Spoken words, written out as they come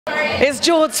It's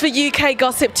Jourds for UK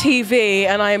Gossip TV,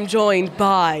 and I am joined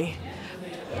by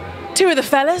two of the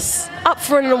fellas up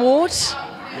for an award.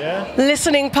 Yeah.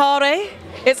 Listening party.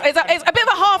 It's a bit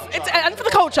of a half, and for the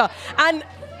culture, and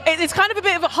it's kind of a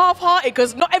bit of a half-hearted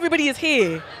because not everybody is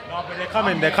here. No, but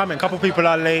they're coming. A couple people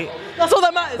are late. That's all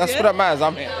that matters. That's what that matters.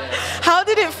 I'm here. How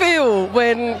did it feel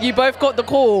when you both got the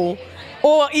call,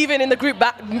 or even in the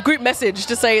group message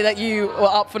to say that you were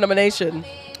up for nomination?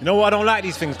 You know what? I don't like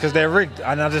these things because they're rigged,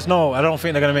 and I just know I don't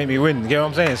think they're gonna make me win. You get what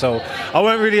I'm saying? So I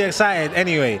wasn't really excited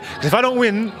anyway. Because if I don't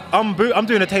win, I'm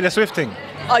doing a Taylor Swift thing.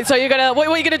 So you're gonna what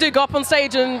are you gonna do? Go up on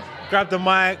stage and Grab the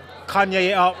mic, Kanye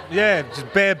it up, yeah,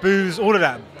 just bare booze, all of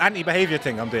that anti-behavior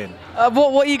thing I'm doing.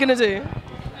 what are you gonna do?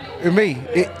 Me?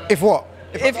 If what?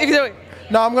 If you do it.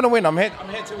 No, I'm gonna win. I'm here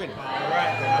to win.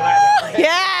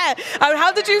 Yeah.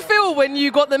 How did you feel when you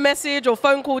got the message or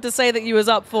phone call to say that you was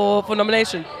up for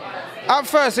nomination? At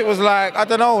first, it was like I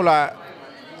don't know, like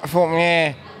I thought,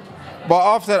 yeah.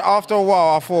 But after a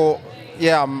while, I thought,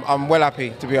 yeah, I'm well happy,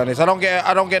 to be honest. I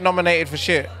don't get nominated for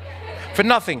shit, for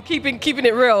nothing. Keeping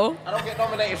it real. I don't get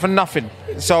nominated for nothing.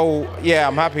 So yeah,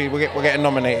 I'm happy we're getting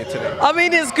nominated today. I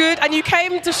mean, it's good, and you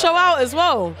came to show out as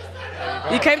well.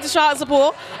 You came to show out and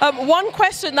support. One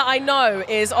question that I know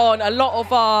is on a lot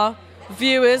of our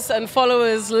viewers and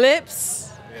followers'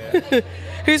 lips. Yeah.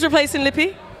 Who's replacing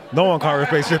Lippy? No one can't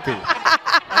replace Lippy.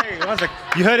 Hey, one sec.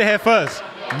 You heard it here first.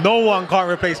 No one can't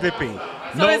replace Lippy.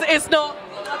 So it's not.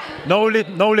 No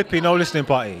Lippy, no listening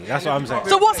party. That's what I'm saying.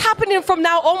 So what's happening from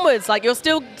now onwards? Like you're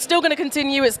still going to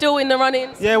continue? It's still in the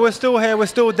running? Yeah, we're still here. We're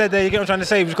still dead there. You get what I'm trying to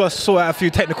say? We've got to sort out a few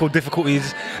technical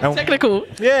difficulties. Technical?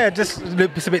 Yeah, just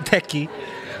it's a bit techie.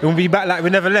 We'll be back like we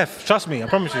never left. Trust me, I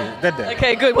promise you. Dead there.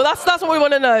 Okay, good. Well, that's what we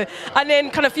want to know. And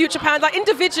then kind of future plans, like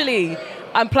individually,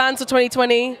 and plans for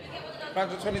 2020.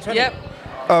 Plans for 2020.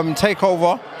 Yep. Take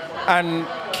over and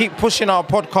keep pushing our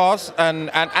podcast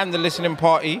and the listening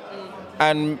party.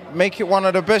 And make it one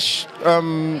of the best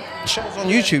shows on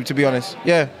YouTube, to be honest.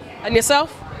 Yeah. And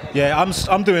yourself? Yeah,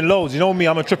 I'm doing loads. You know me,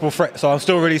 I'm a triple threat. So I'm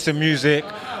still releasing music,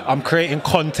 I'm creating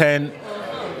content,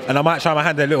 and I might try my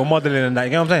hand at a little modelling and that.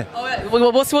 You know what I'm saying? Oh, yeah.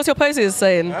 Well, what's your poses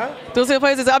saying? Huh? What's your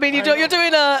poses? I mean, you're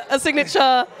doing a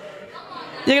signature.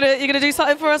 You're gonna do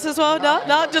something for us as well?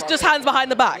 No, just hands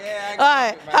behind the back. Yeah, all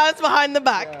right, hands behind the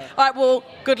back. Yeah. All right. Well,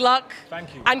 good luck.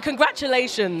 Thank you. And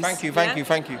congratulations. Thank you.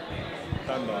 Thank you.